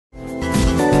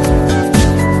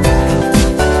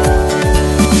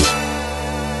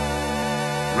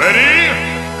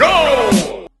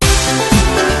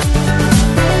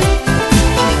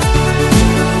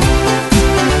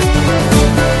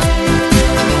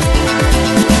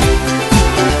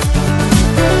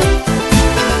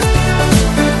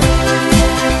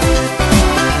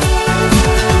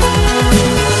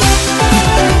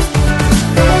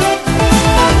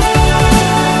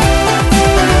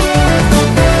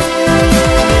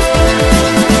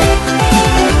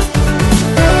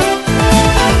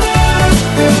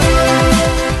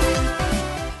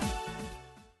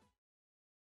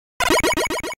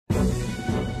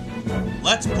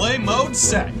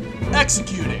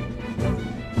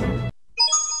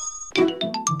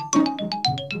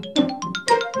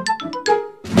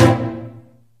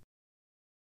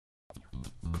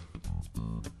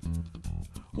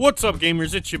What's up,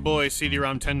 gamers? It's your boy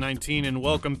cdrom1019, and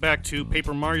welcome back to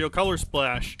Paper Mario Color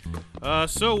Splash.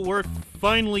 So we're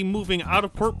finally moving out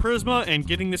of Port Prisma and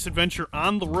getting this adventure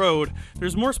on the road.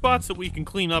 There's more spots that we can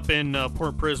clean up in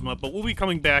Port Prisma, but we'll be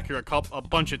coming back here a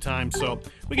bunch of times, so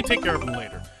we can take care of them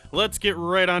later. Let's get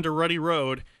right onto Ruddy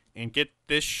Road and get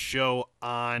this show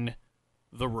on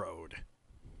the road.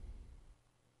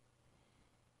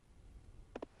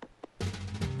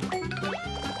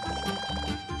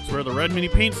 Where the red mini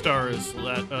paint star is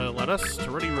led us to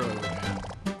Ruddy Road.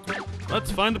 Let's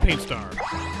find the paint star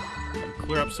and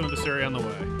clear up some of this area on the way.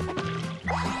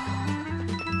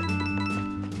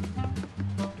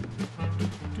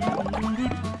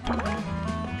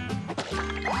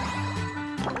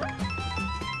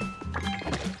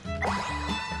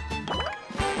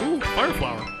 Ooh, fire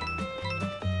flower.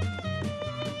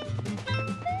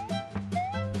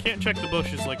 Can't check the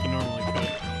bushes like you normally could.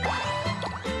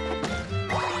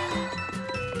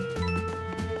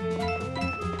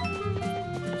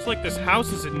 Looks like this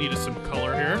house is in need of some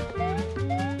color here.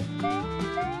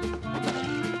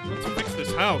 Let's fix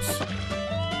this house.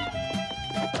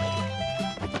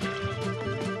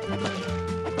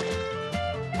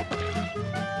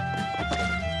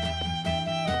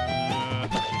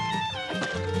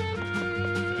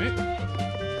 Okay.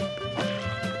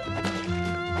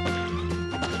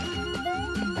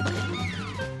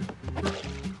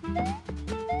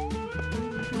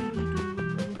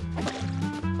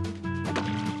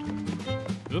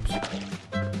 Oops.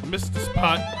 Missed a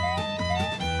spot.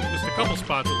 Missed a couple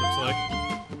spots, it looks like.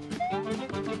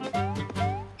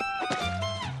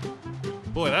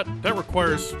 Boy, that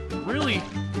requires really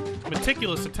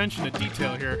meticulous attention to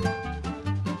detail here.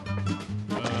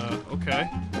 Okay.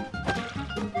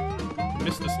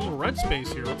 Missed this little red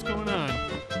space here. What's going on?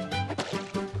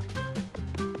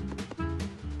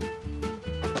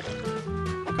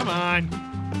 Come on!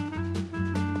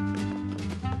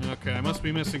 Okay, I must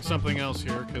be missing something else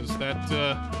here, because that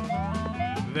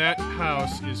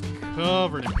house is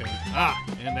covered in paint. Ah,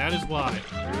 and that is why.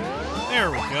 There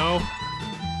we go.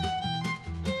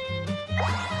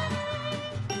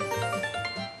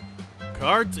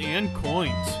 Cards and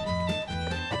coins.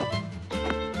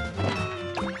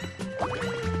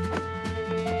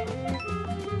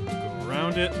 Go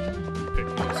around it, pick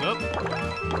these up.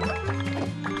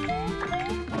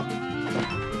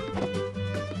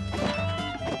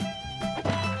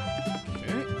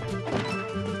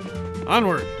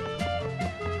 Onward!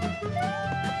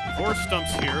 4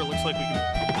 stumps here. It looks like we can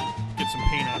get some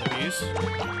paint out of these.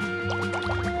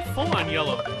 Full on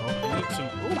yellow, though. I need some...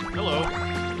 Oh, hello.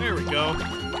 There we go. I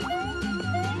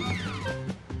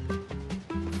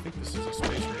think this is a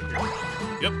space right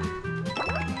here. Yep.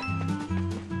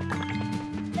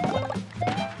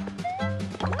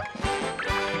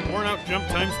 Worn out jump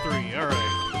times 3. Alright.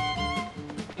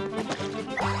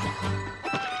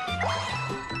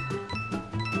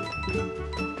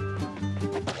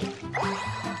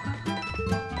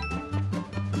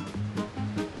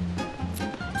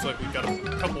 Looks like we've got a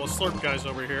couple of slurp guys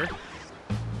over here.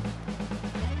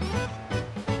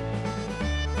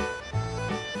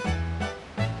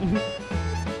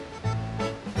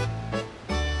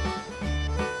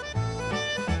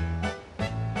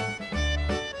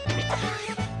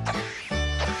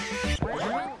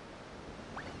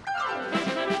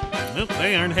 Nope,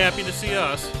 they aren't happy to see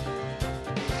us.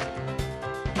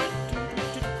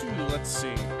 Let's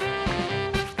see.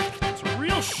 It's a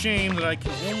real shame that I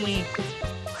can only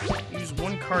use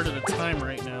one card at a time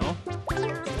right now. So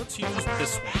let's use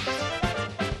this one.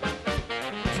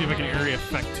 See if I can area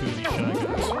effect 2 of these shy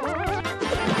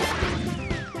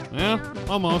guys. Yeah,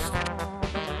 almost.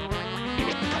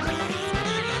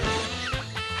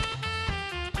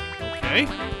 Okay.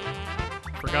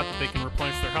 Forgot that they can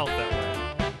replenish their health that way.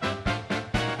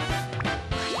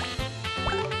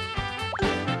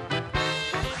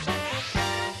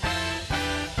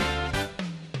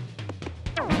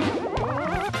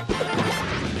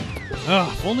 Ugh,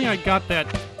 if only I got that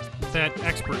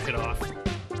expert hit off.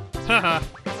 Haha,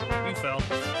 you fell.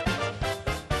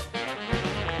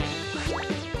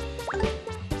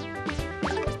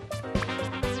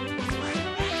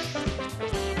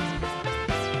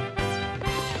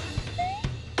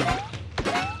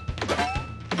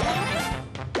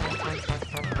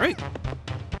 Alright.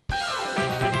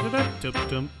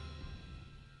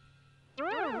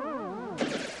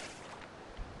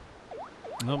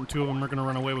 Nope, 2 of them are going to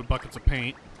run away with buckets of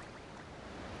paint.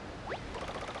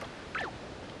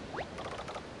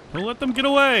 Don't let them get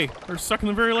away! They're sucking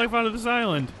the very life out of this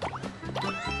island.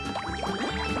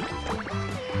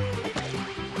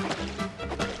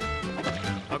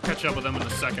 I'll catch up with them in a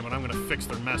second, but I'm gonna fix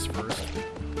their mess first.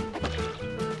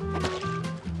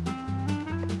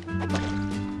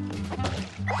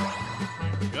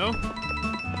 There we go.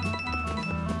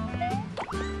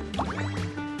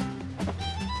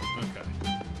 Okay.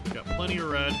 Got plenty of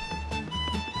red.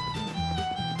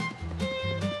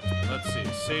 Let's see.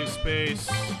 Save space.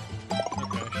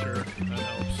 Okay, sure. That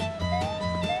helps.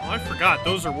 Oh, I forgot.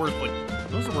 Those are worth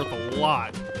a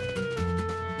lot.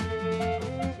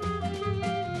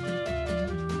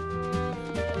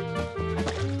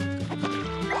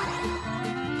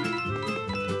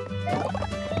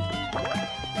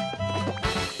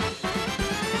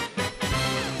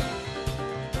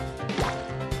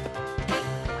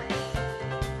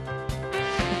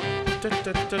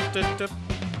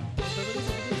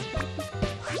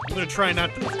 I'm gonna try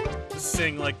not to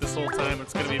sing like this whole time.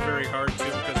 It's gonna be very hard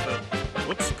too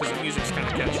because the music's kind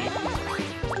of catchy.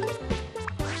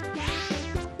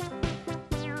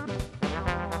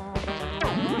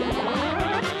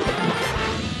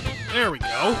 There we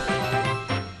go.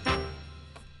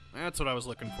 That's what I was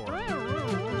looking for.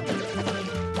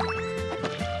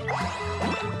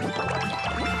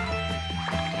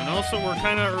 And also, we're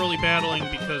kind of early battling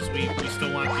because we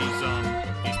still want these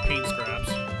paint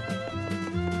scraps.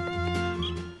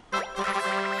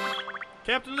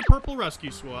 Captain of the Purple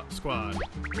Rescue Squad.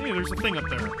 Hey, there's a thing up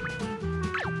there.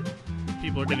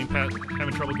 People are having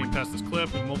trouble getting past this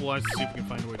cliff. We mobilize to see if we can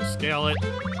find a way to scale it.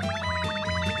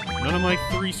 None of my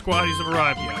 3 squaddies have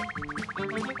arrived yet.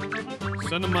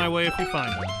 Send them my way if you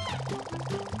find them.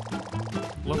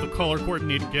 Love the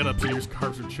color-coordinated get-ups in your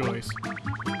scarves of choice.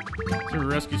 To a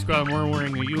rescue squad more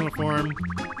wearing a uniform.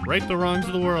 Right the wrongs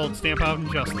of the world, stamp out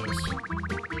injustice.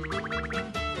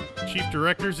 Chief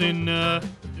director's in,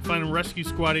 find a rescue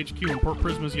squad HQ in Port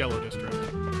Prisma's Yellow District.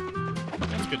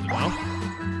 That's good to know.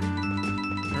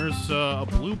 There's a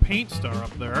blue paint star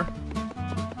up there.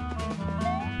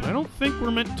 But I don't think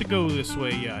we're meant to go this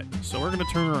way yet, so we're gonna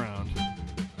turn around.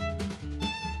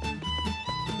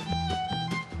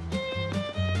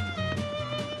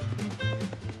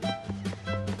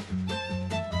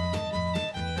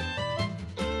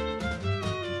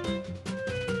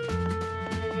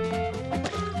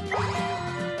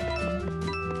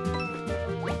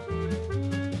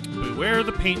 Beware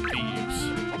the paint thieves.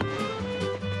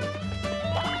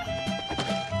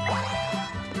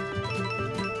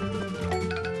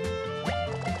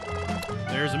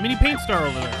 There's a mini paint star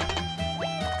over there.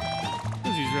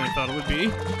 As easier than I thought it would be.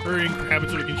 Hurrying grab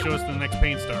it so we can show us the next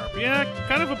paint star. But yeah,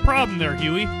 kind of a problem there,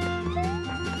 Huey.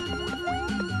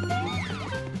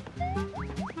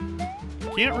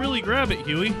 Can't really grab it,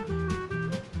 Huey.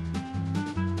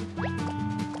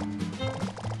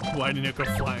 Why didn't it go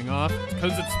flying off?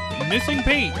 Because it's missing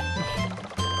paint.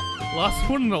 What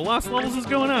in the lost levels is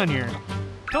going on here?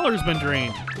 Color's been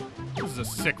drained. This is a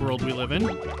sick world we live in.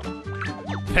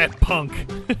 That punk.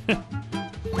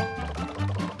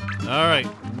 Alright,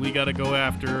 we gotta go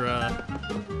after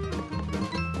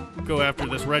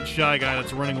this red shy guy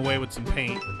that's running away with some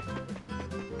paint.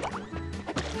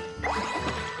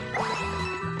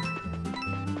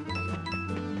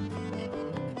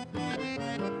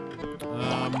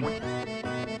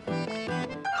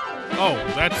 Oh,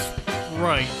 that's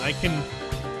right. I think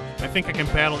I can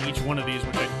battle each one of these,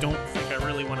 which I don't think I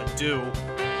really want to do.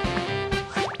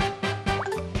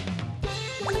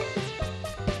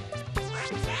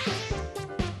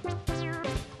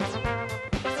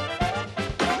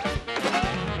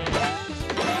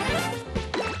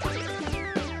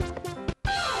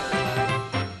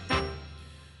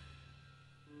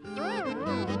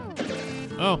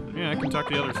 Oh, yeah, I can talk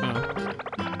to the others now.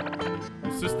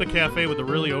 Is this the cafe with the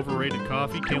really overrated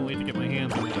coffee? Can't wait to get my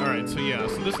hands on it. Alright, so yeah,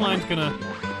 so this line's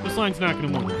not gonna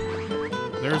move.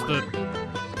 There's the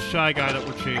shy guy that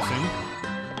we're chasing.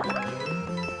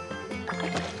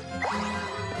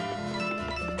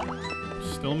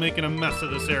 Still making a mess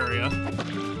of this area. There's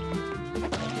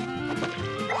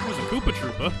a Koopa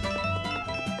Troopa.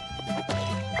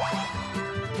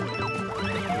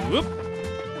 Whoop.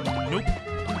 Nope.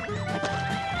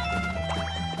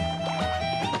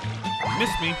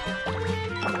 Missed me.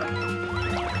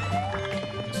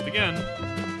 Missed again.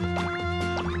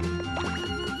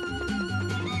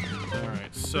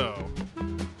 Alright, so.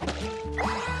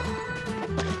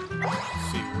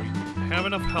 Let's see, we have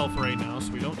enough health right now,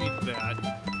 so we don't need that.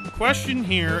 The question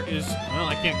here is, well,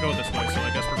 I can't go this way, so I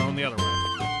guess we're going the other way.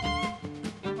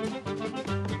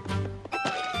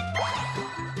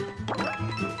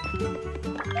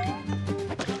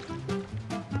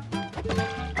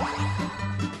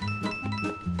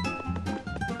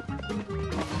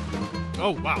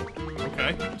 Oh, wow.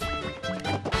 Okay.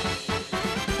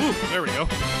 Ooh, there we go.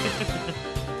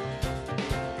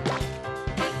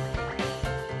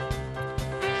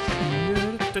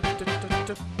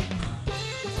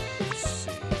 Let's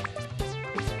see.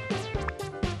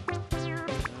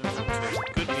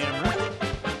 Good hammer.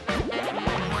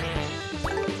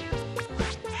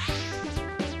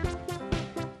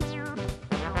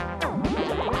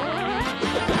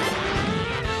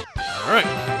 All right.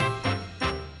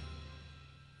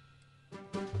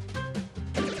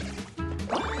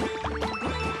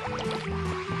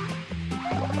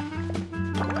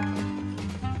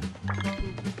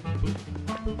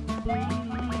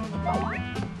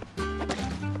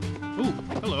 Ooh,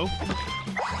 hello.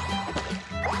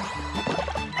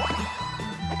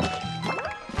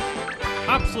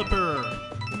 Hop slipper.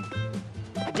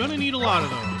 Gonna need a lot of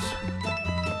those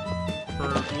for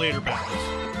later battles.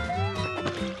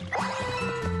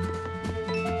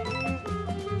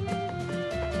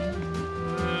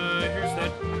 Here's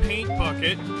that paint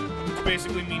bucket, which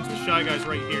basically means the Shy Guy's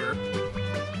right here.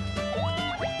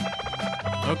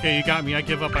 Okay, you got me. I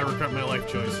give up. I regret my life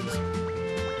choices.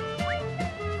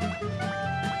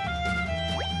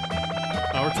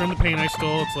 I'll return the paint I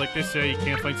stole. It's like they say, you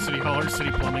can't fight City Hall or City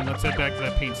Plumbing. Let's head back to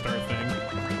that paint star thing.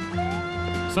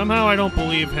 Somehow I don't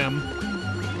believe him.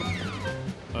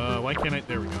 Why can't I?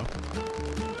 There we go.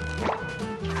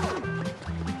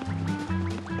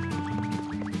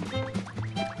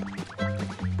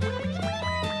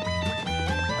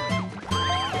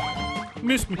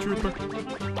 Missed me, trooper.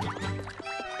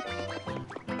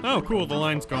 Oh, cool. The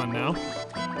line's gone now.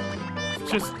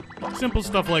 It's just simple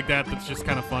stuff like that that's just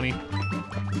kind of funny.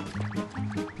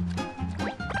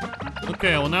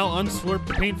 Okay, I will now unslurp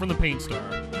the paint from the paint star.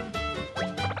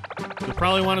 You'll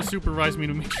probably want to supervise me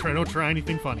to make sure I don't try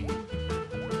anything funny.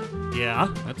 Yeah,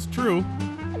 that's true.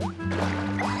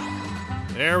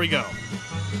 There we go.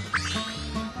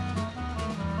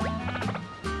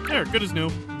 There, good as new.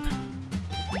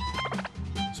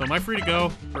 So am I free to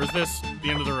go, or is this the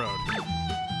end of the road?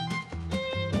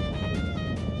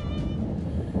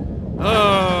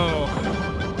 Oh.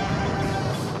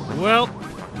 Well,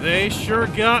 they sure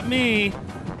got me.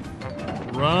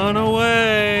 Run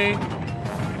away.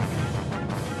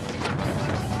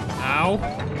 Ow.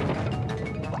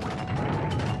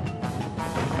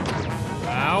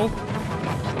 Ow.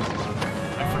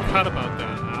 I forgot about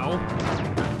that. Ow.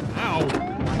 Ow.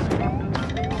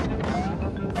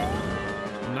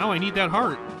 Now I need that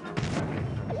heart.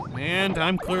 And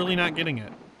I'm clearly not getting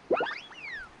it.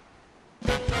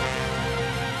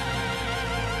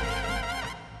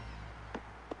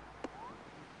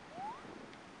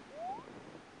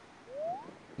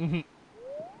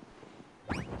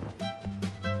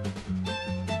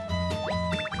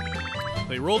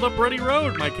 They rolled up Ruddy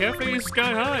Road. My cafe is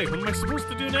sky high. What am I supposed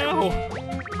to do now?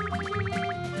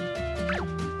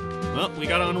 Well, we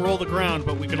gotta unroll the ground,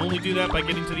 but we can only do that by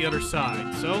getting to the other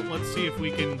side. So, let's see if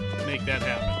we can make that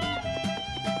happen.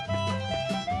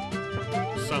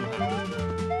 Somehow.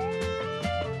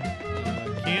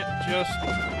 Can't just...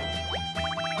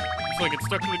 Looks like it's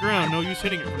stuck to the ground. No use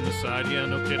hitting it from this side. Yeah,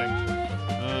 no kidding.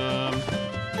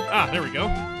 There we go.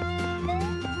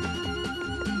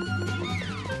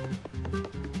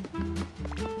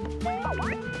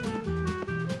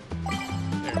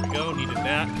 There we go, needed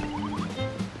that.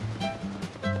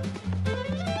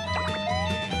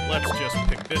 And let's just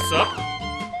pick this up.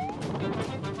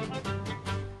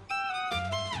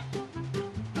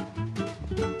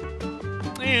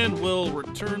 And we'll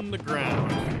return the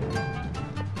ground.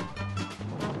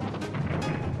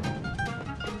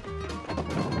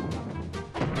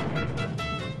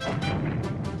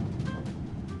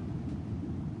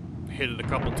 Hit it a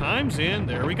couple times, and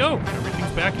there we go.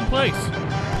 Everything's back in place.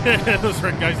 Those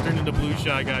red guys turned into blue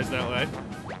Shy Guys that way.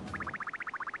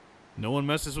 No one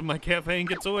messes with my cafe and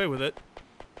gets away with it.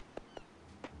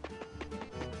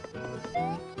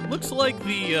 Looks like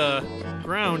the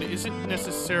ground isn't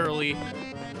necessarily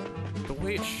the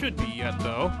way it should be yet,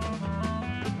 though.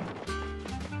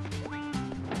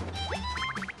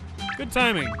 Good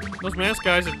timing. Those mask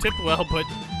guys have tipped well, but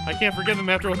I can't forgive them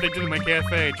after what they did in my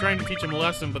cafe. Trying to teach them a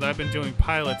lesson, but I've been doing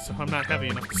pilots, so I'm not heavy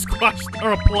enough to squash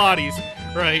or Pilates.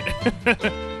 Right.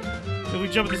 If we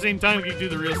jump at the same time, we can do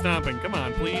the real stomping. Come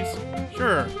on, please.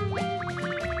 Sure.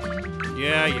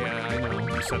 Yeah, I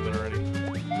know. You said that already.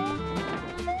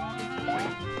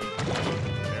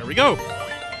 There we go.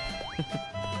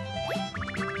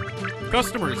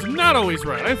 Customers, not always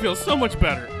right. I feel so much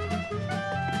better.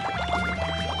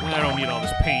 I don't need all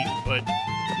this paint, but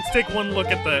let's take one look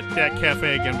at that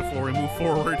cafe again before we move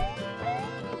forward.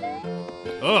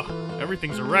 Ugh,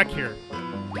 everything's a wreck here.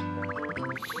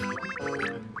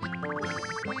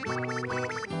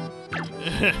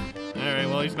 Alright,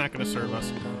 well, he's not gonna serve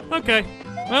us. Okay,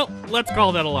 well, let's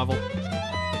call that a level.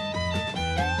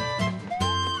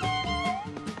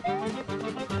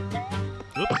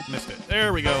 Oop, missed it.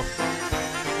 There we go.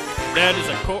 That is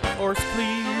a course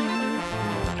clear.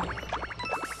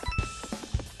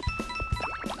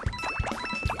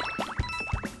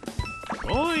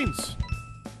 Coins!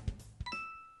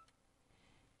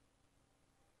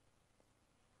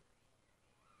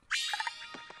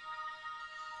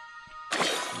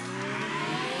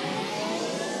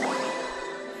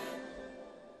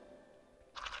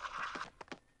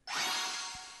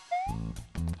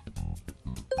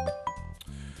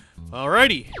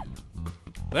 Alrighty.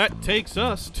 That takes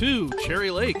us to Cherry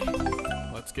Lake.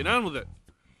 Let's get on with it.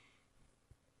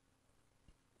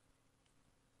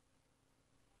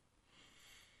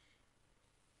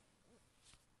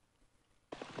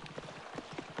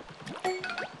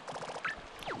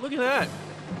 Look at that.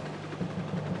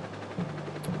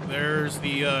 There's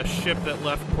the ship that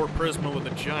left Port Prisma with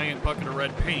a giant bucket of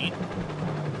red paint.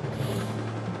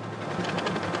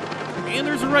 And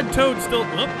there's a red toad still.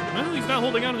 Oh, well, he's not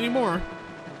holding on anymore.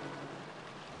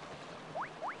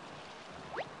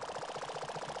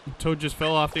 The toad just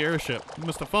fell off the airship. He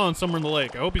must have fallen somewhere in the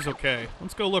lake. I hope he's okay.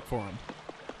 Let's go look for him.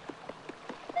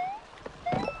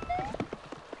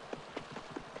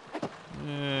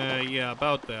 Yeah,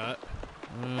 about that.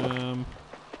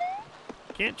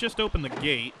 Can't just open the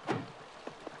gate.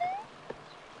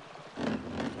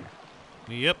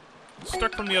 Yep.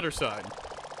 Stuck from the other side.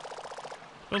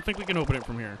 Don't think we can open it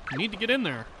from here. We need to get in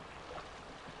there.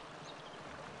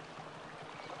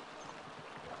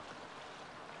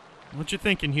 What you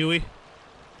thinking, Huey?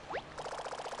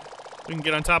 If we can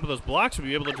get on top of those blocks, we'll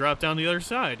be able to drop down the other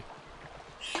side.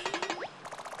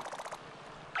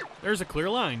 There's a clear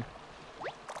line.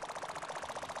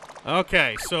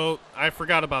 Okay, so I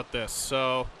forgot about this.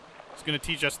 So it's going to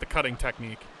teach us the cutting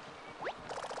technique.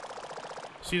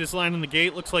 See this line in the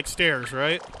gate? Looks like stairs,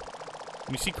 right?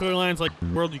 When you see clear lines like the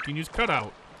world, you can use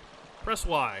cutout. Press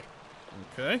Y.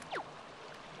 Okay.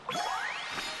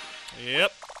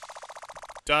 Yep.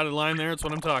 Dotted line there, that's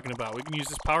what I'm talking about. We can use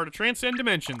this power to transcend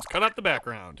dimensions. Cut out the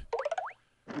background.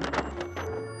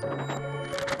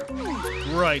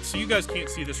 Right, so you guys can't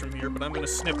see this from here, but I'm going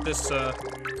to snip this, Yeah,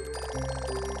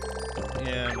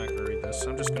 I'm not going to read this.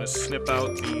 I'm just going to snip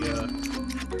out the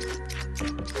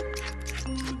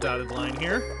dotted line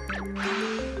here.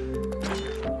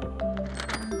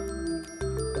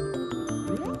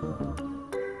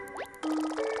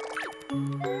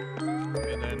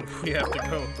 And then we have to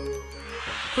go.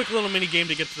 Quick little mini game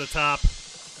to get to the top.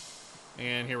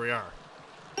 And here we are.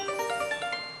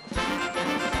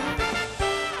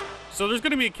 So there's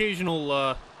going to be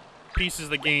occasional pieces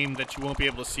of the game that you won't be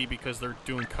able to see because they're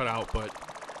doing cutout, but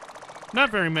not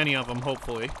very many of them,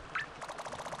 hopefully.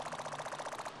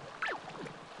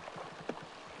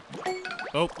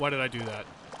 Oh, why did I do that?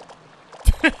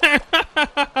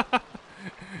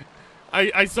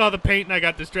 I saw the paint and I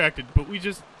got distracted, but we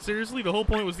just, seriously, the whole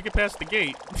point was to get past the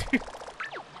gate.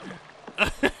 I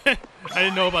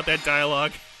didn't know about that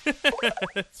dialogue.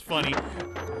 It's funny.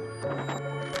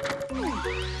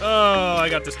 Oh, I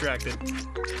got distracted.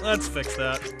 Let's fix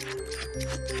that.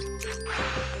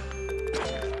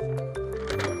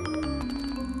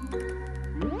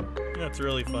 That's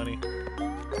really funny.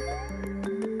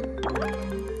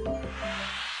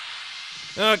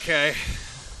 Okay.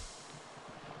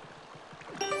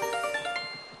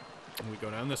 And we go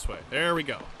down this way. There we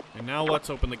go. And now let's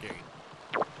open the gate.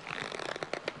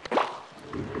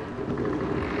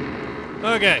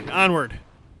 Okay, onward.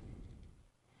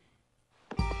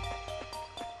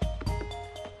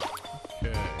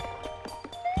 Okay.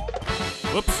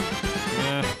 Whoops.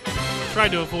 Yeah.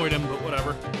 Tried to avoid him, but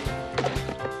whatever.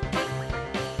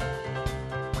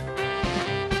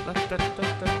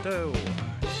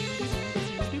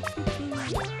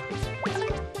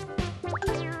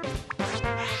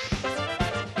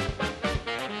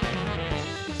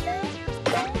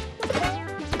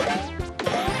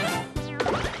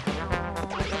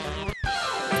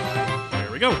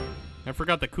 There we go. I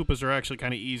forgot that Koopas are actually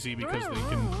kind of easy because they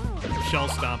can shell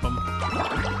stomp them.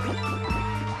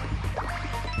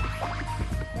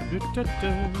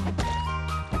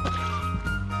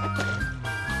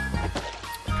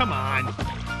 Come on.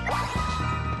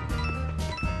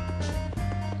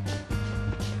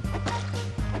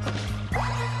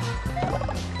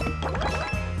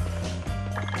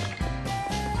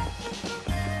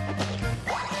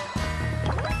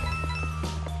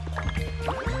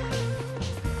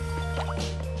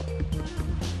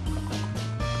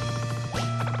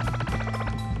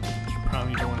 You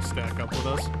probably don't want to stack up with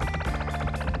us.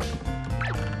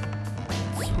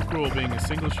 cool being a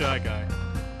single shy guy.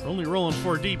 We're only rolling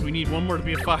 4 deep. We need one more to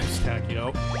be a 5 stack, yo.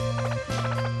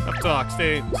 Enough talk.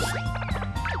 Stay.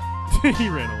 He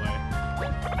ran away.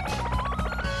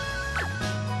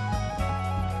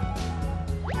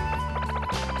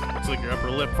 Looks like your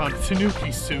upper lip found a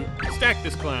Tanuki suit. Stack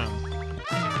this clown.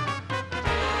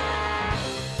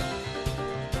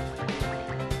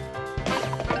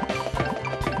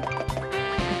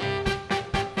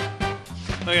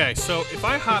 Okay, so if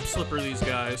I hop slipper these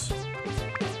guys,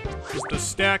 the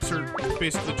stacks are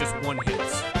basically just one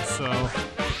hits, so...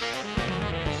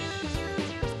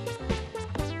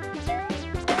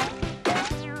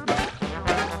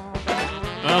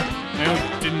 Well,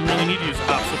 I didn't really need to use a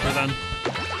hop slipper then.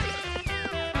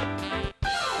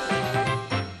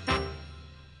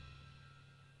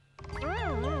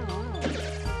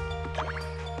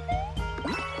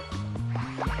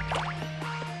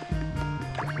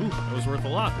 Ooh, that was worth a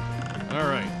lot.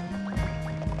 Alright.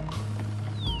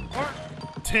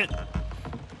 10.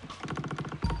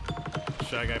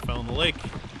 Shy guy fell in the lake.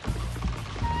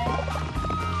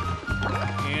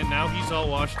 And now he's all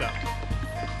washed out.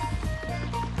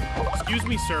 Excuse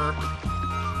me, sir.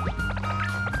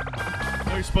 I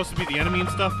know you're supposed to be the enemy and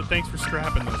stuff, but thanks for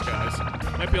scrapping those guys.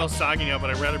 Might be all soggy now,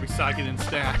 but I'd rather be soggy than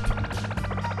stacked.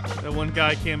 That one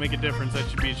guy can't make a difference. That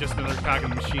should be just another cog in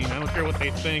the machine. I don't care what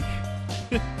they think.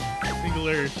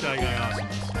 Singular Shy Guy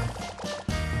awesomeness.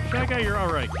 Shy Guy, you're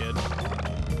alright, kid.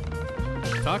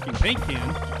 Talking paint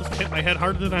can. Just hit my head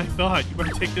harder than I thought. You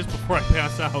better take this before I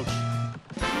pass out.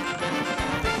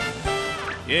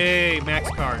 Yay, max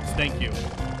cards. Thank you.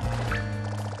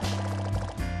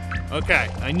 Okay,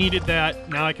 I needed that.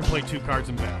 Now I can play 2 cards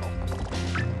in battle.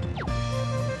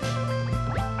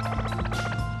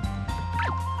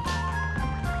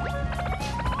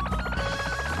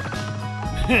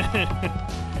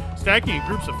 Stacking in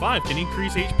groups of 5 can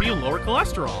increase HP and lower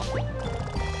cholesterol.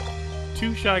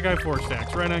 2 Shy Guy 4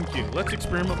 stacks, right on cue. Let's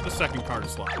experiment with the second card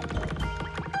slot.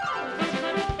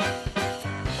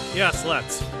 Yes,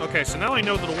 let's. Okay, so now I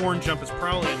know that a Warren jump is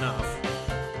probably enough.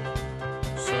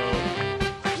 So,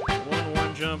 1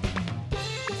 Warren jump.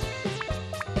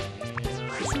 And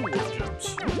 2 Warren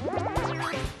jumps.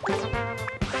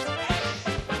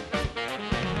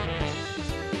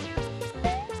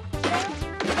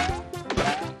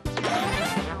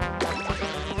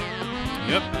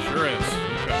 Yep, sure is.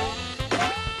 Okay.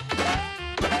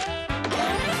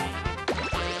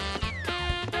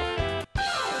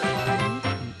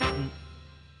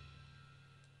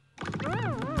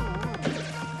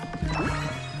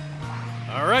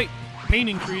 All right, pain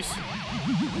increase.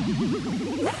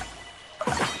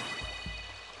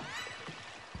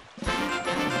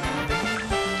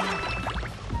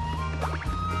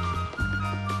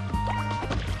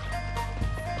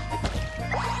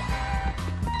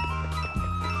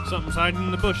 Something's hiding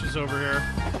in the bushes over here.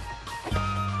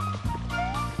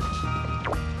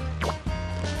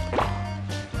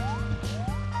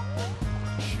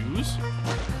 Shoes?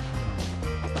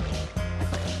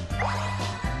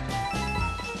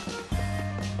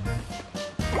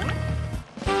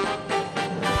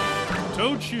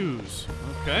 Toad shoes.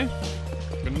 Okay.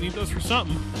 Gonna need those for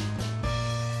something.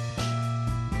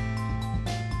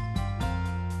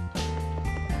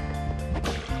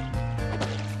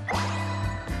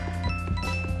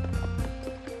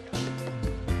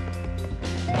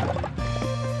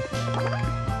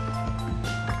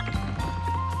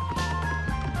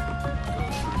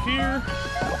 Here.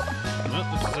 Well,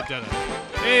 this is a dead end.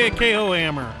 Hey, KO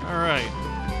hammer. Alright.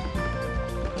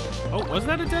 Oh, was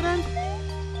that a dead end?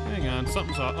 Hang on,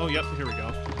 something's off. Oh, yep, here we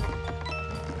go.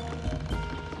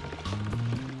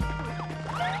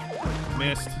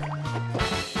 Missed.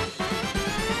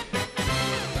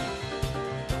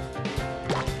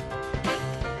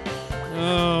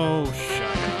 Oh,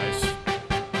 shy guys.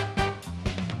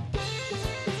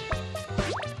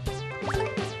 I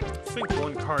think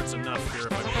 1 card's enough here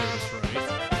if I play this right.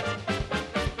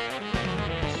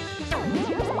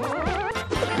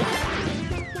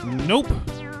 Nope.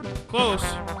 Close.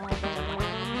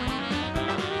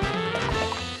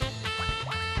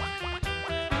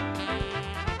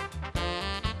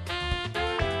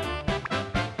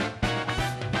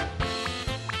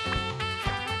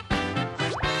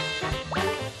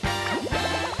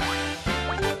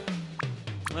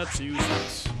 Let's use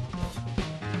this.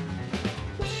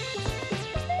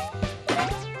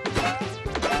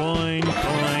 Coin,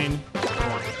 coin,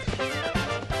 coin.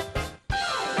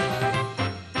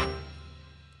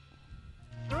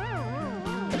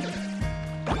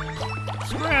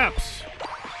 Scraps!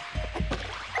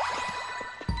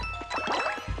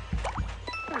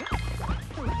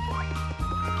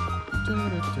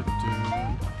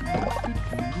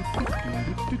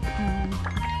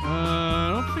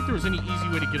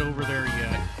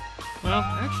 Well,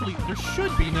 actually, there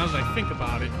should be now that I think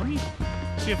about it. Let me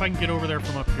see if I can get over there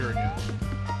from up here again.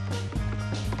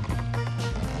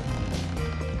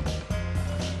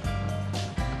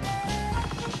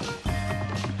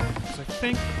 I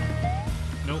think...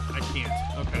 Nope, I can't.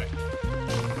 Okay.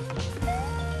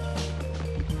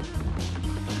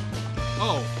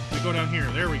 Oh, we go down here.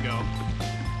 There we go.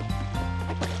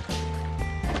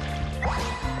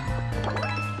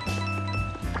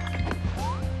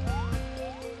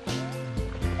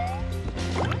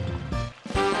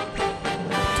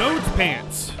 Toad's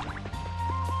pants.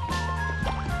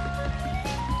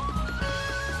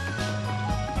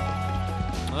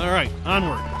 All right,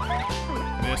 onward.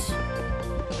 Miss.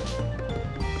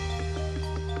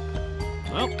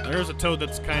 Well, there's a toad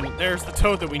that's there's the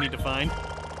toad that we need to find.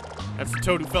 That's the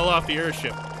toad who fell off the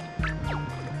airship.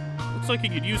 Looks like he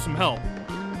could use some help.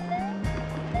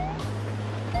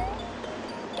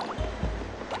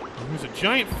 There's a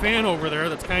giant fan over there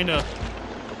that's kind of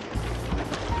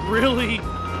really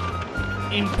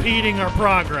impeding our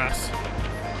progress.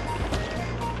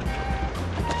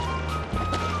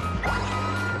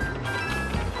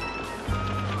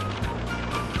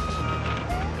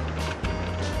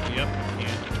 Yep,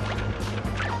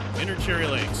 can't. Inner Cherry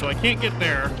Lake, so I can't get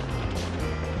there.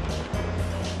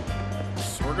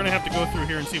 So we're gonna have to go through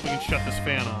here and see if we can shut this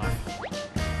fan off.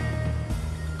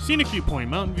 Scenic viewpoint,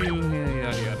 mountain view,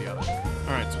 yada yada yada.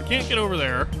 Alright, so we can't get over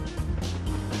there.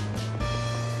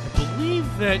 I believe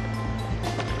that...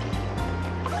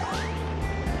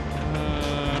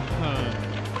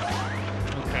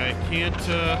 Okay,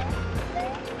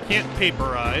 can't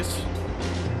vaporize.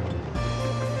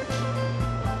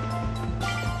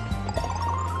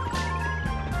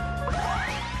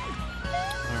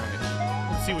 Alright,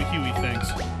 let's see what Huey thinks.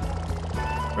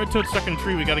 Red toad stuck in a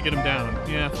tree, we gotta get him down.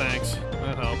 Yeah, thanks.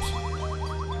 That helps.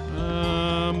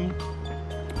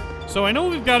 So I know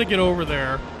we've got to get over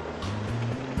there,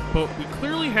 but we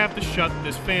clearly have to shut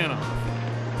this fan off.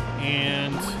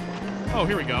 And... oh,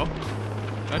 here we go.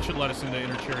 That should let us into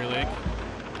Inner Cherry Lake.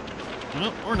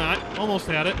 Nope, or not. Almost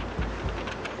had it.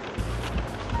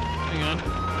 Hang on.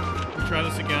 We'll try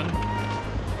this again.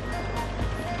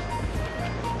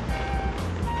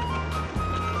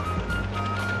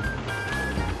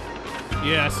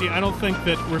 Yeah, see, I don't think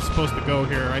that we're supposed to go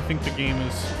here. I think the game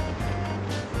is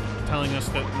telling us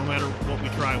that no matter what we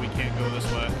try, we can't go this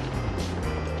way.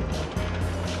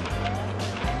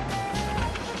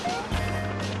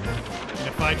 And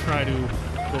if I try to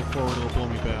go forward, it'll blow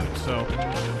me back, so...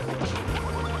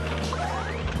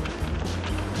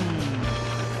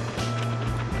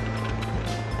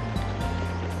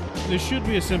 This should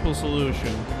be a simple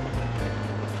solution.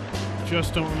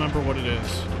 Just don't remember what it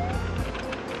is.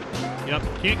 Yep,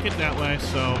 can't get that way,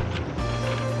 so...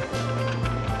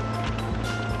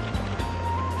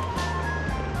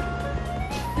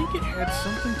 I think it had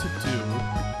something to do...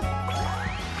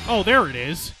 Oh, there it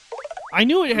is! I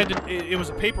knew it had to... It was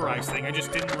a paperized thing, I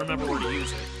just didn't remember where to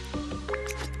use it.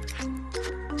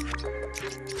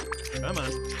 Come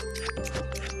on.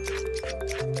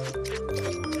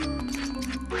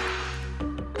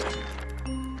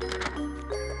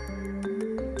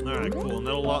 Alright, cool, and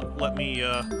that'll let me,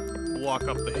 walk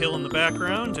up the hill in the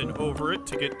background and over it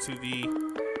to get to the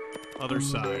other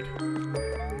side.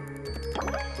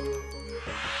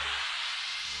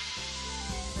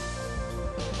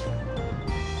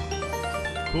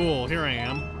 Cool, here I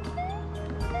am.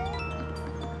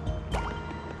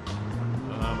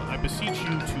 I beseech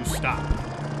you to stop.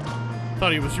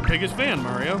 Thought he was your biggest fan,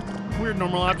 Mario. Weird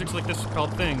normal objects like this are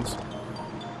called things.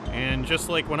 And just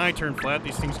like when I turn flat,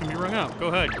 these things can be wrung out. Go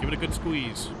ahead, give it a good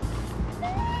squeeze.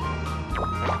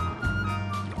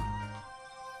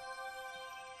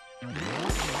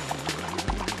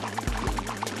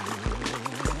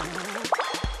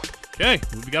 Okay,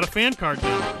 we've got a fan card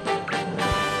now.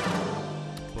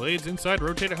 Blades inside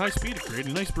rotate at high speed to create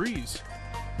a nice breeze.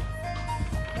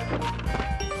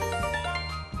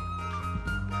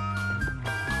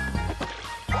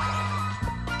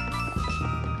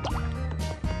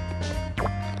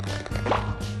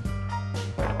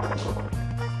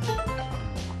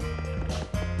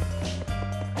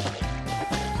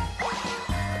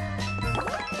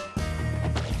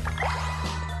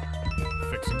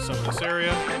 Fixing some of this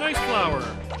area. A nice flower.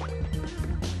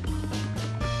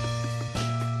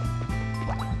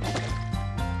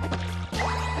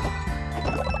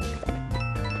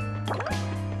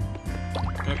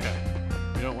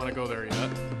 Go there yet.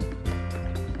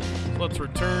 So let's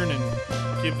return and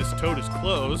give this toad his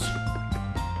clothes.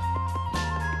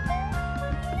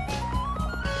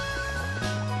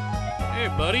 Hey,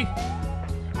 buddy.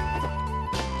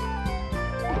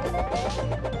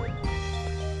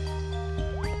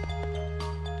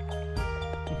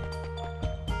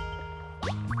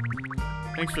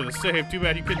 Thanks for the save. Too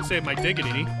bad you couldn't save my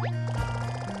dignity.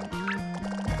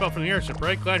 Fell from the airship,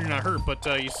 right? Glad you're not hurt, but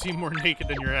you seem more naked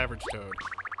than your average toad.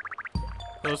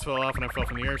 Clothes fell off and I fell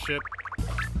from the airship.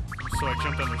 So I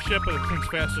jumped on the ship, but the thing's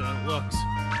faster than it looks.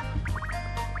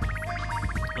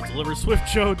 I'll deliver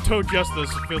swift Toad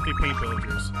justice to filthy paint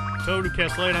villagers. Toad who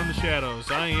casts light on the shadows.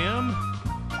 I am...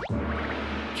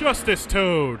 Justice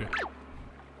Toad!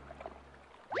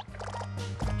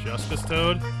 Justice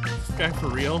Toad? Is this guy for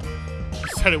real? He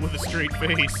said it with a straight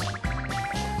face.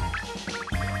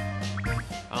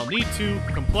 I'll need to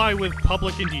comply with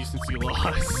public indecency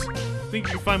laws. Think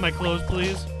you can find my clothes,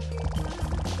 please?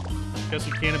 Guess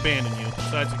we can't abandon you.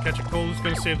 Besides, to catch a cold who's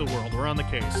gonna save the world. We're on the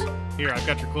case. Here, I've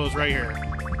got your clothes right here.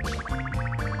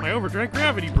 My overdrive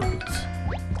gravity boots.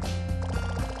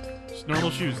 Just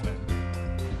normal shoes, then.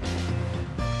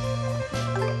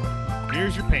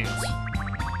 Here's your pants.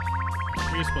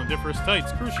 Here's splendiferous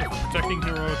tights, crucial for protecting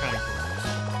heroic hindquarters.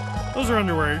 Those are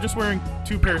underwear. You're just wearing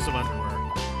 2 pairs of underwear.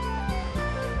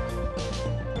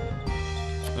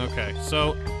 Okay,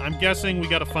 so I'm guessing we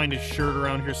gotta find his shirt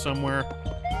around here somewhere.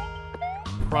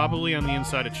 Probably on the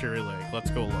inside of Cherry Lake.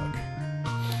 Let's go look.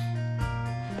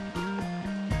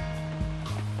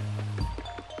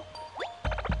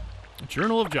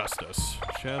 Journal of Justice.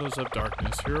 Shadows of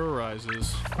Darkness. Hero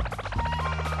rises.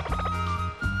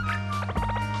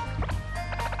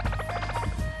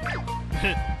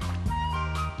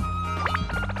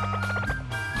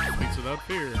 Speaks without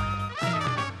fear.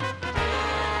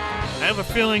 I have a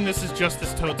feeling this is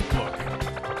Justice Toad's book.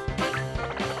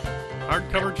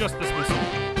 Hardcover Justice Missile.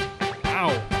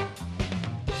 Ow.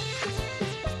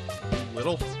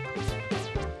 Little.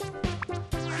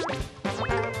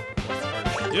 What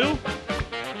did she do?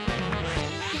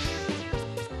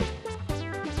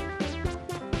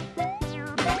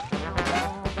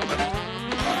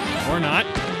 Or not.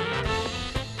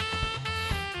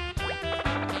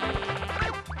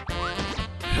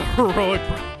 Heroic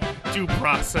due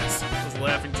process. I was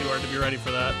laughing too hard to be ready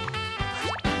for that.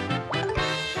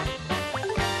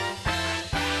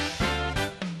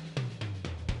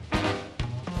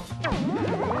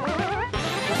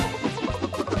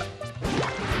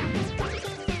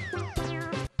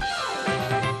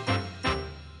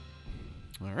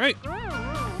 All right.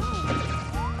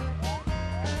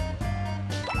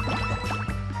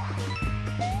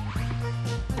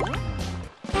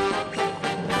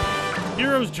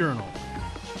 Hero's Journal.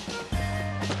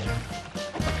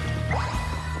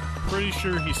 Pretty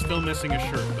sure he's still missing a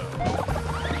shirt, though.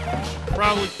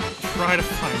 Probably try to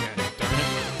find it, darn it.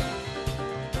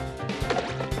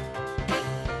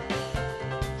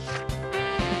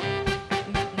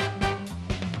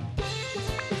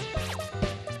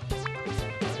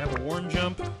 I have a warm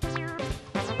jump.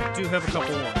 I do have a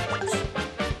couple warm jumps.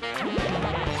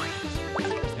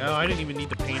 No, I didn't even need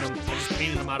to paint them. I just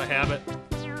painted them out of habit.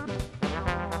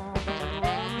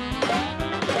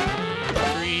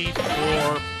 3,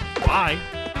 4, 5.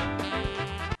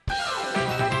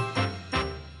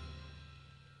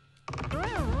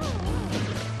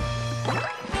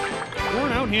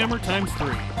 Worn out hammer times 3.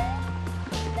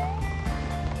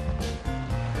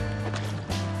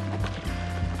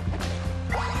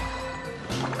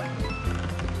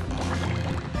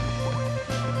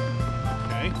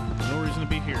 Okay, no reason to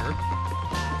be here.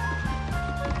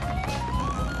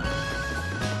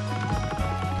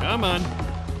 Come on.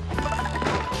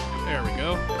 There we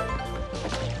go.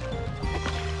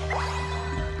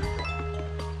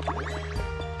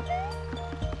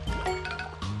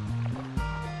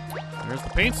 There's the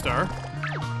paint star.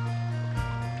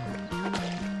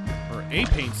 Or a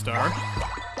paint star.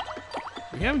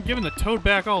 We haven't given the Toad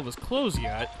back all of his clothes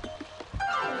yet.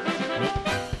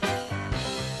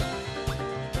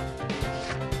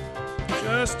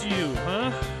 Just you,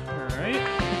 huh? Alright.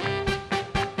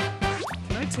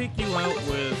 Can I take you out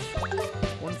with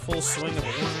one full swing of a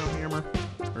worn-out hammer?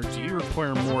 Or do you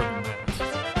require more than that?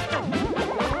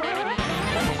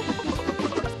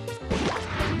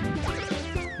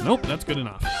 Nope, that's good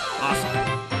enough.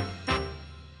 Awesome.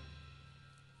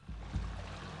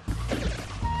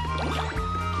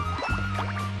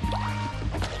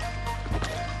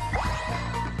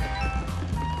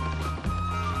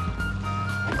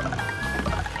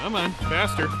 Come on,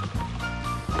 faster.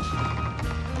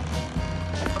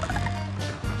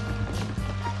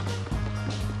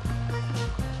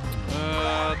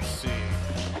 Let's see.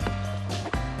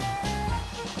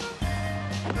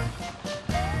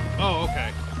 Oh,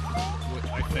 okay.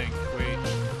 I think. Wait.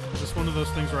 Is this one of those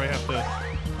things where I have to...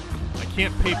 I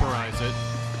can't paperize it.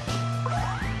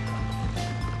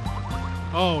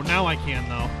 Oh, now I can,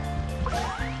 though.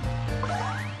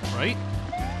 Right?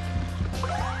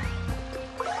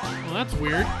 Well, that's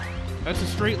weird. That's a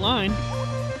straight line.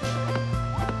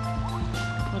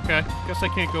 Okay, guess I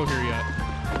can't go here yet.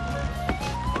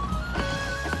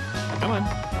 Come on.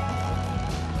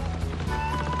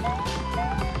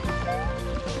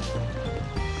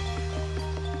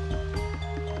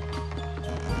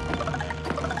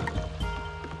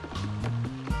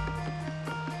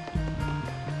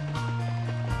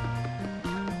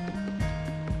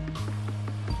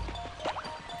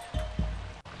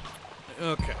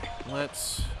 Okay,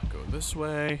 let's go this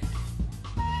way.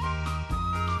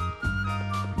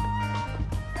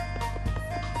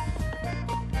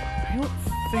 I don't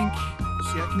think...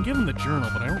 See, I can give him the journal,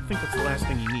 but I don't think that's the last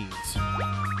thing he needs.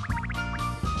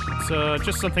 It's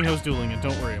just something I was doing, and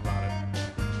don't worry about it.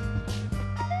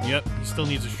 Yep, he still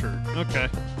needs a shirt. Okay.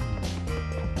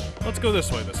 Let's go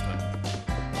this way this time.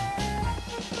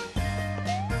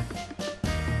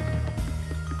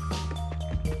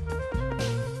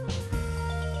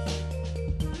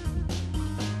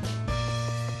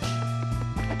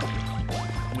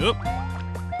 Oop.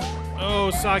 Oh,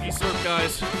 soggy syrup,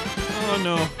 guys. Oh,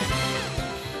 no.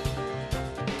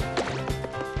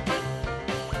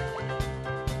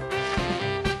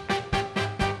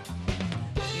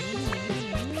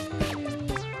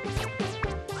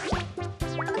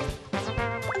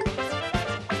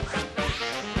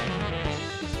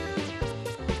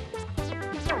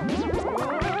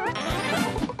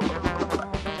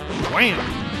 Wham!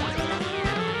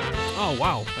 Oh,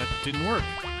 wow. That didn't work.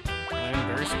 I'm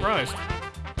very surprised.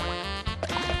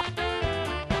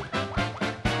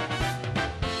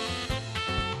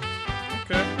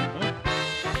 Okay. Well.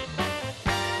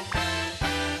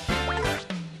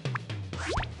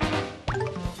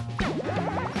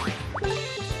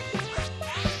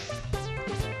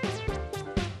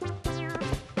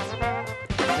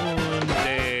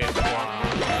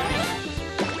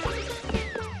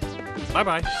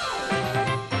 Bye-bye.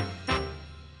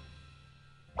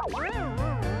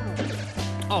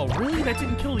 Oh, really? That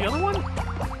didn't kill the other one?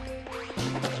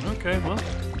 Okay, well.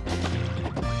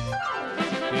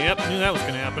 Yep, knew that was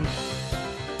gonna happen.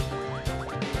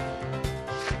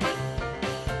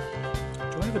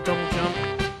 Do I have a double jump?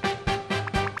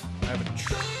 I have a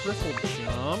triple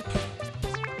jump.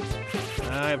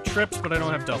 I have trips, but I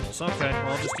don't have doubles. Okay,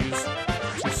 well, I'll just use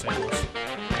two singles.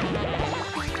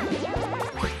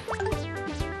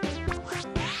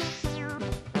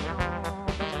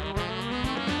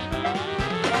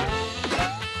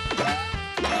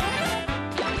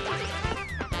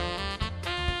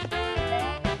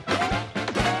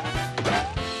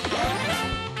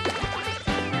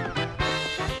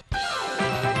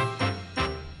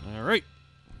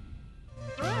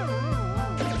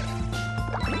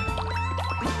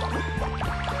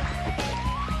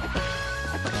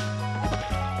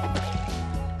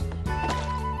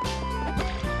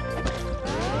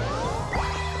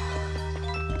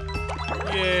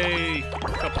 Yay! A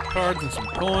couple cards and some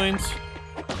coins.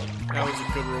 That was a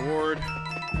good reward.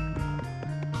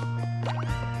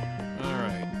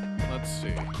 Alright, let's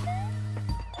see.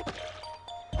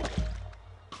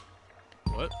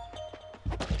 What?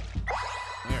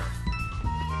 There.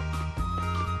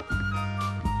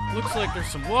 Looks like there's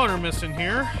some water missing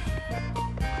here.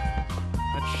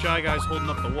 That shy guy's holding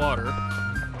up the water.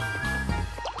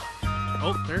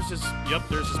 Oh, there's his... Yep,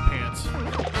 there's his pants.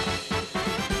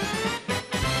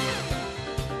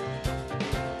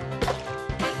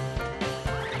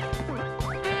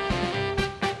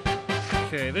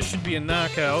 Okay, this should be a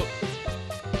knockout.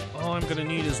 All I'm gonna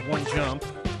need is one jump.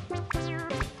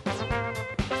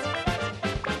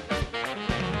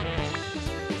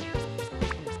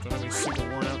 Don't have any super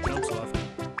worn out jumps left.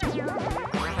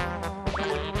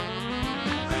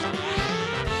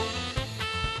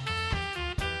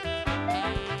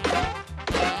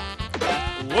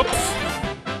 Whoops!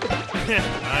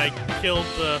 I killed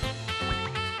the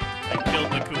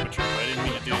Koopa Troop. I didn't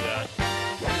mean to do that.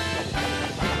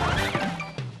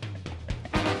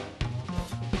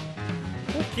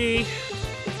 Okay.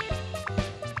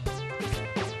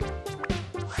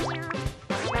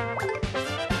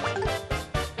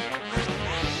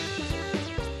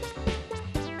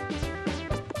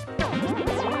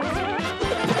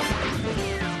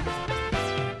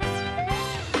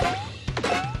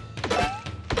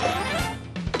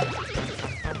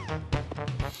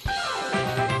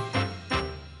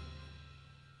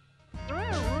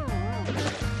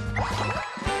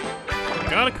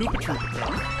 Got a Koopa Trooper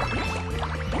card.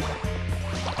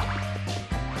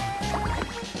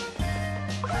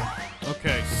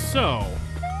 Okay, so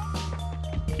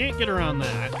can't get around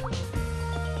that.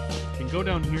 Can go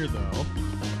down here though.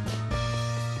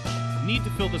 Need to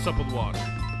fill this up with water.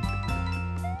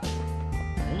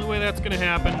 Only way that's gonna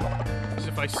happen is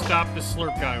if I stop this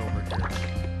slurp guy over here.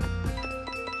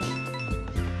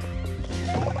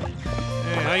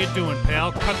 Hey, how you doing,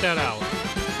 pal? Cut that out.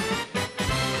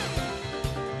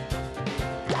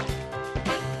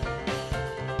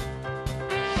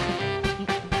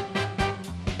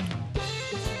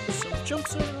 Some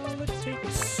jumps are all it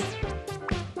takes.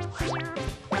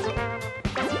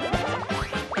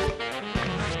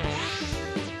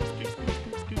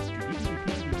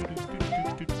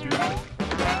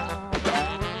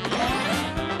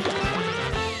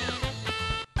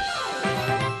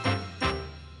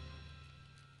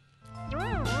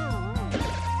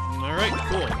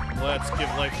 Let's give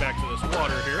life back to this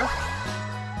water here.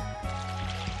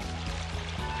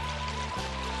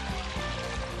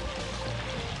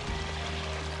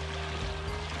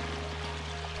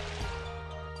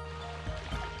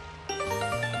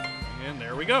 And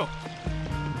there we go.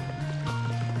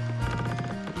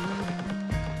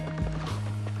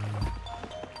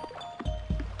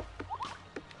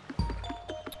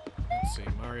 Let's see,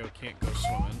 Mario can't go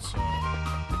swimming, so...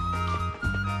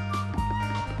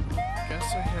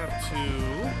 I have to...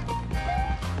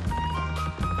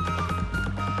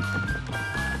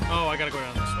 Oh, I gotta go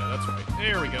down this way. That's right.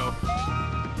 There we go.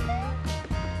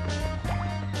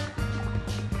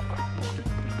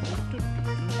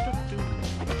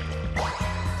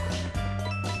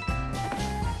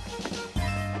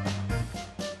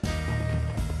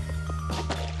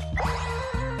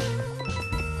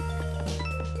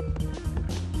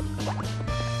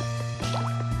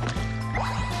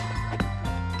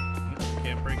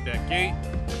 That gate.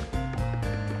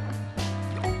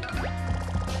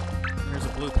 There's a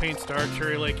blue paint star,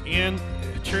 Cherry Lake, and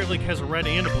Cherry Lake has a red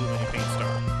and a blue mini paint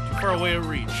star. Too far away to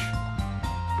reach.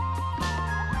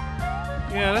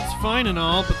 Yeah, that's fine and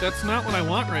all, but that's not what I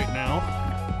want right now.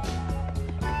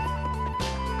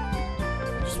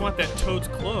 I just want that Toad's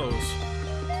clothes,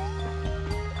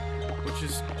 which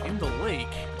is in the lake.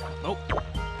 Oh.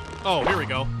 Oh, here we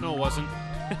go. No, it wasn't.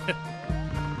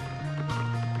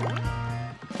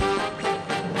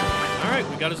 Alright,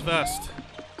 we got his vest.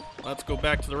 Let's go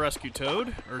back to the Rescue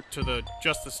Toad, or to the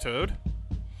Justice Toad.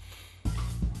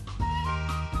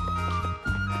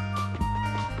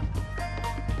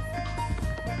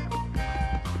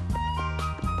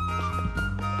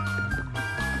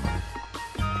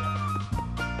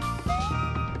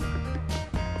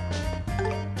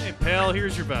 Hey pal,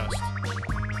 here's your vest.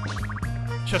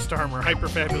 Chest armor, hyper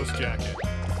fabulous jacket.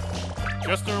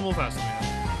 Just a normal vest, man.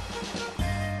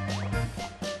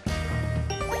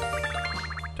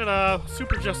 Ta-da!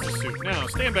 Super Justice Suit. Now,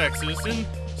 stand back, citizen.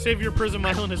 Savior Prism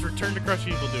Island has returned to crush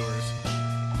evildoers.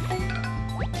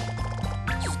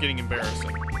 This is getting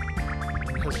embarrassing.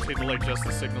 Don't hesitate to light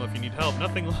Justice Signal if you need help.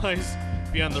 Nothing lies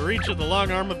beyond the reach of the long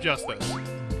arm of justice.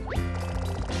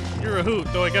 You're a hoot,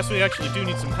 though I guess we actually do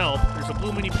need some help. There's a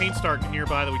blue mini paint star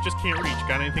nearby that we just can't reach.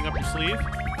 Got anything up your sleeve?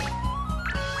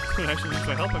 It actually needs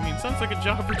my help. I mean, sounds like a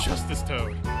job for Justice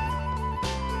Toad.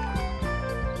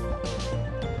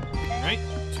 Right,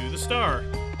 to the star.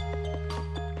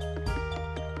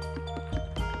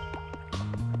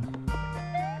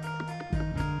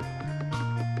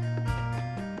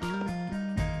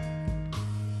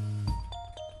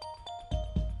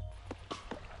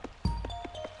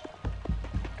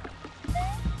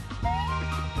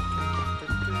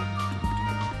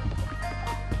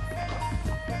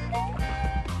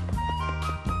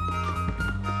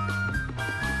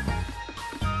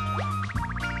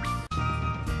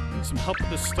 Some help with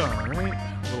the star, right?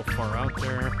 A little far out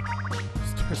there.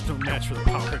 Stars don't match for the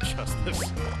power of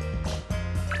justice.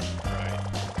 Right.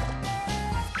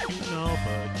 Cute and all,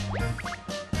 but...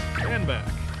 Stand back.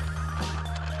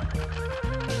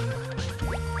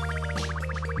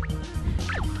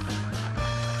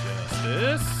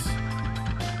 Justice.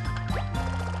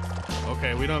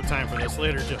 Okay, we don't have time for this.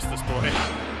 Later, Justice Boy.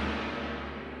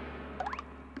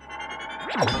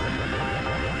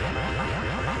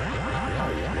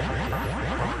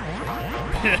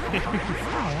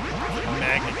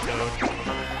 Magnet Toad.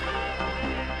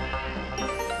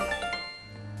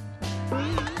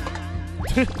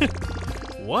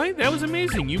 What? That was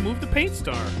amazing. You moved the paint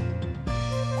star.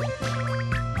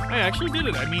 I actually did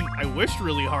it. I mean, I wished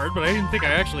really hard, but I didn't think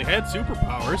I actually had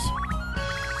superpowers.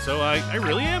 So I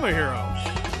really am a hero.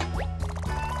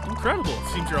 Incredible. It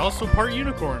seems you're also part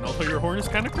unicorn, although your horn is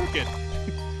kind of crooked.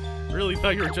 Really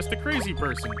thought you were just a crazy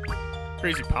person.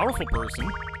 Crazy powerful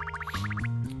person.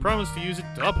 Promise to use it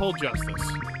to uphold justice.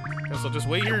 Guess I'll just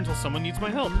wait here until someone needs my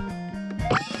help.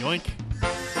 Yoink.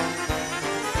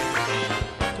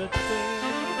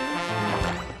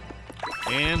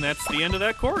 And that's the end of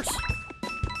that course.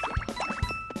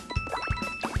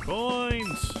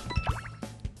 Coins!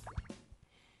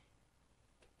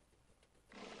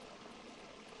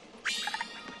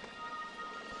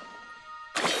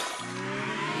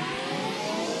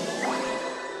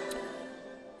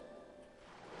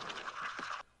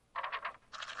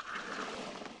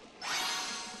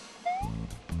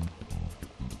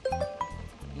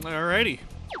 Alrighty.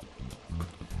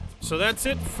 So that's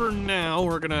it for now.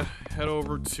 We're gonna head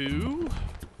over to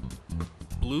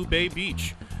Blue Bay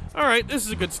Beach. Alright, this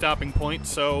is a good stopping point.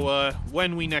 So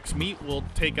when we next meet, we'll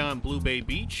take on Blue Bay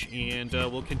Beach, and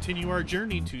we'll continue our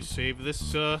journey to save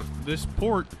this this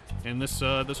port and this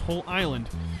whole island.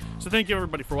 So thank you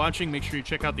everybody for watching. Make sure you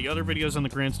check out the other videos on the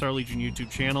GrandStarLegion YouTube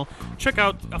channel. Check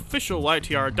out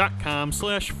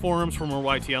officialytr.com/forums for more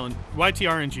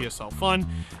YTR and GSL fun.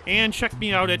 And check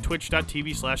me out at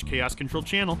twitch.tv/chaoscontrol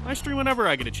channel. I stream whenever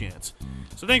I get a chance.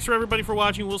 So thanks for everybody for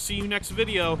watching. We'll see you next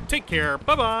video. Take care.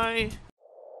 Bye-bye.